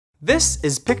This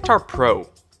is Pictar Pro.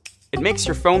 It makes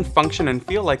your phone function and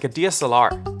feel like a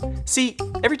DSLR. See,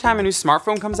 every time a new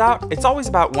smartphone comes out, it's always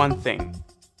about one thing.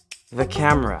 The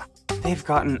camera. They've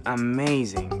gotten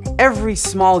amazing. Every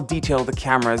small detail of the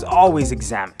camera is always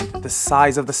examined. The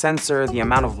size of the sensor, the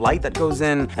amount of light that goes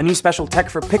in, a new special tech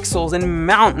for pixels, and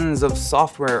mountains of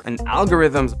software and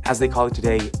algorithms, as they call it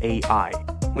today, AI.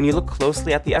 When you look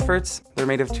closely at the efforts, they're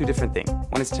made of two different things.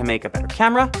 One is to make a better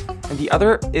camera, and the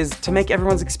other is to make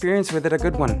everyone's experience with it a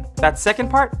good one. That second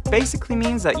part basically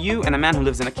means that you and a man who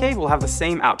lives in a cave will have the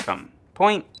same outcome.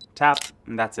 Point, tap,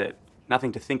 and that's it.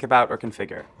 Nothing to think about or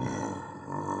configure.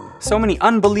 So many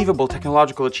unbelievable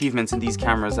technological achievements in these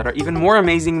cameras that are even more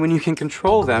amazing when you can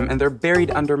control them, and they're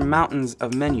buried under mountains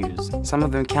of menus. Some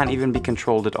of them can't even be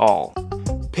controlled at all.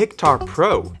 Pictar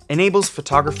Pro enables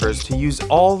photographers to use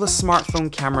all the smartphone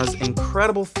camera's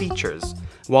incredible features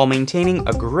while maintaining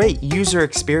a great user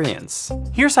experience.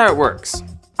 Here's how it works.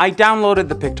 I downloaded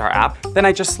the Pictar app, then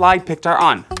I just slide Pictar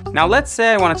on. Now let's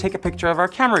say I want to take a picture of our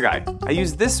camera guy. I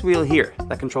use this wheel here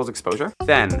that controls exposure.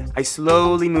 Then I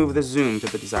slowly move the zoom to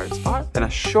the desired spot, then a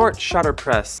short shutter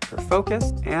press for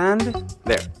focus, and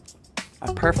there.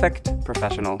 A perfect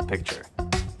professional picture.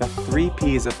 The 3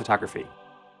 Ps of photography.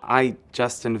 I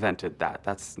just invented that.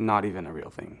 That's not even a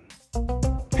real thing.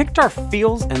 Pictar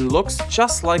feels and looks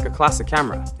just like a classic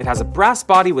camera. It has a brass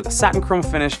body with a satin chrome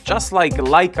finish just like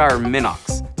Leica or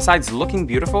Minox. Besides looking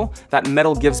beautiful, that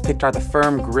metal gives Pictar the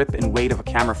firm grip and weight of a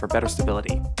camera for better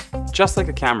stability. Just like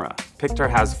a camera, Pictar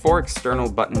has 4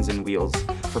 external buttons and wheels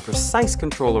for precise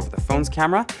control over the phone's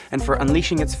camera and for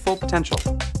unleashing its full potential.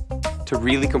 To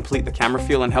really complete the camera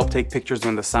feel and help take pictures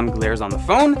when the sun glares on the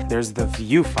phone, there's the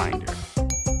viewfinder.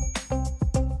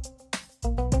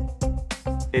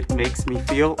 It makes me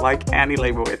feel like Annie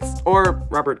Leibovitz, or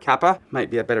Robert Capa, might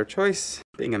be a better choice,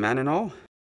 being a man and all.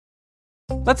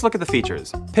 Let's look at the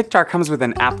features. Pictar comes with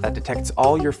an app that detects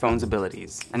all your phone's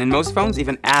abilities, and in most phones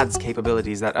even adds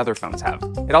capabilities that other phones have.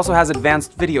 It also has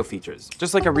advanced video features.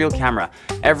 Just like a real camera,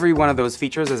 every one of those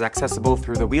features is accessible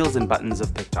through the wheels and buttons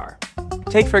of Pictar.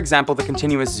 Take, for example, the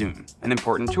continuous zoom, an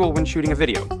important tool when shooting a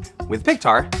video. With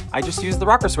Pictar, I just use the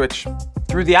rocker switch.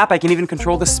 Through the app, I can even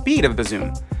control the speed of the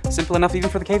zoom. Simple enough even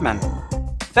for the caveman.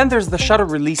 Then there's the shutter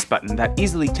release button that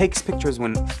easily takes pictures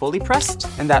when fully pressed,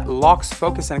 and that locks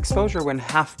focus and exposure when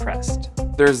half pressed.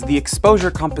 There's the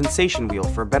exposure compensation wheel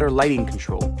for better lighting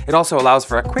control. It also allows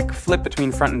for a quick flip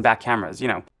between front and back cameras, you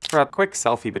know, for a quick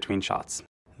selfie between shots.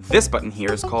 This button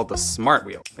here is called the Smart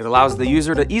Wheel. It allows the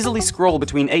user to easily scroll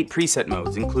between 8 preset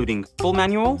modes, including full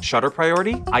manual, shutter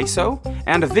priority, ISO,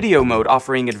 and a video mode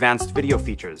offering advanced video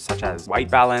features such as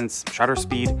white balance, shutter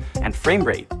speed, and frame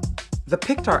rate. The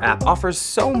Pictar app offers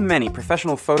so many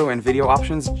professional photo and video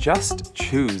options, just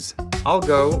choose. I'll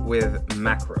go with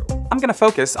macro. I'm gonna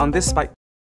focus on this spider.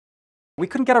 We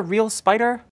couldn't get a real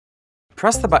spider?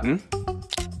 Press the button,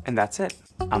 and that's it.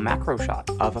 A macro shot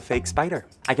of a fake spider.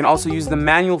 I can also use the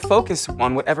manual focus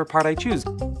on whatever part I choose.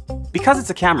 Because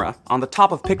it's a camera, on the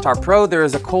top of Pictar Pro there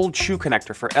is a cold shoe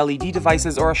connector for LED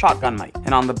devices or a shotgun mic,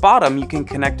 and on the bottom you can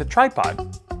connect a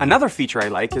tripod. Another feature I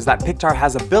like is that Pictar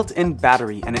has a built-in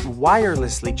battery and it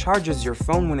wirelessly charges your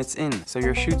phone when it's in, so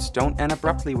your shoots don't end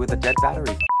abruptly with a dead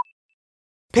battery.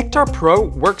 Pictar Pro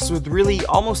works with really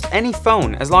almost any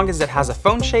phone as long as it has a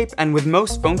phone shape and with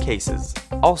most phone cases.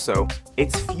 Also,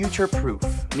 it's future-proof,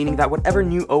 meaning that whatever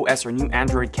new OS or new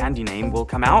Android candy name will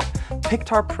come out,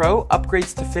 Pictar Pro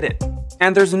upgrades to fit it.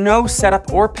 And there's no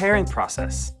setup or pairing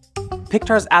process.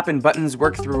 Pictar's app and buttons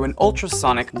work through an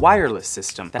ultrasonic wireless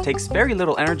system that takes very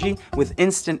little energy with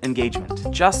instant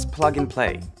engagement. Just plug and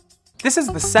play. This is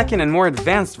the second and more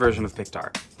advanced version of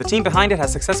Pictar. The team behind it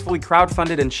has successfully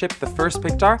crowdfunded and shipped the first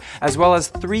Pictar, as well as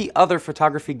 3 other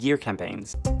photography gear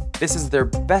campaigns. This is their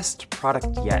best product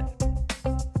yet.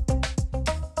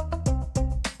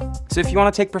 So if you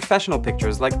want to take professional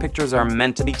pictures like pictures are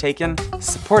meant to be taken,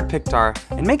 support Pictar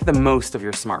and make the most of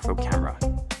your smartphone camera.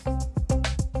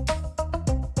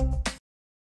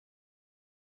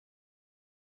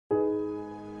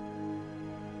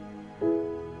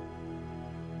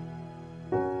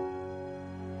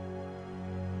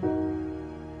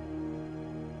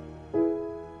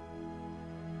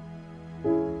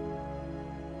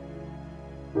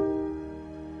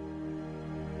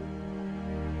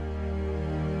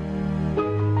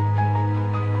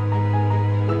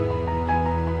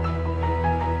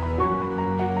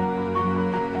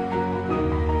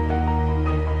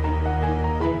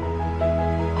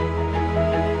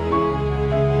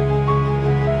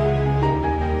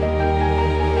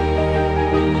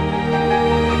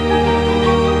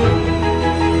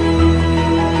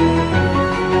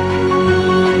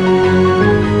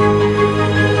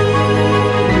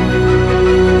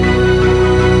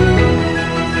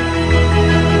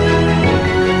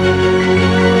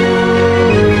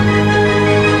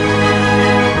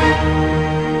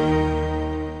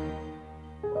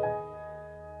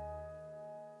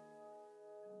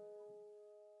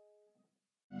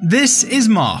 This is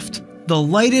Moft, the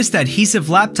lightest adhesive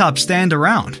laptop stand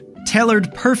around,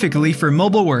 tailored perfectly for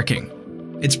mobile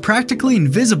working. It's practically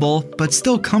invisible, but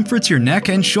still comforts your neck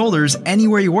and shoulders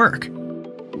anywhere you work.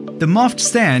 The Moft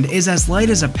stand is as light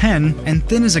as a pen and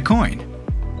thin as a coin.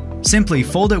 Simply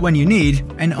fold it when you need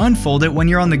and unfold it when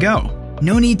you're on the go.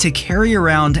 No need to carry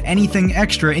around anything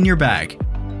extra in your bag.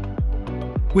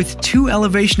 With 2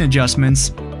 elevation adjustments,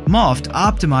 Moft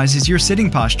optimizes your sitting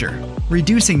posture,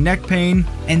 reducing neck pain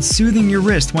and soothing your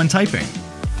wrist when typing.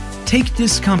 Take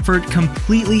discomfort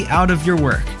completely out of your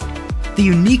work. The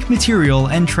unique material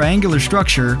and triangular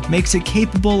structure makes it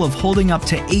capable of holding up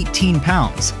to 18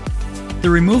 pounds. The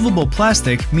removable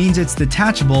plastic means it's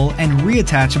detachable and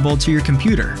reattachable to your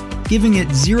computer, giving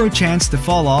it zero chance to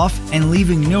fall off and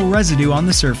leaving no residue on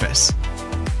the surface.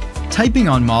 Typing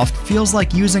on Moft feels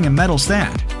like using a metal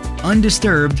stand,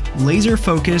 undisturbed,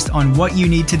 laser-focused on what you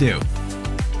need to do.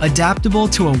 Adaptable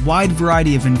to a wide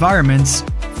variety of environments,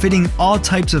 fitting all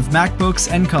types of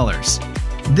MacBooks and colors.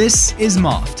 This is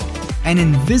Moft, an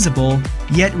invisible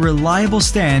yet reliable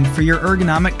stand for your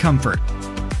ergonomic comfort.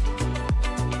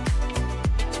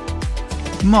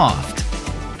 Moft.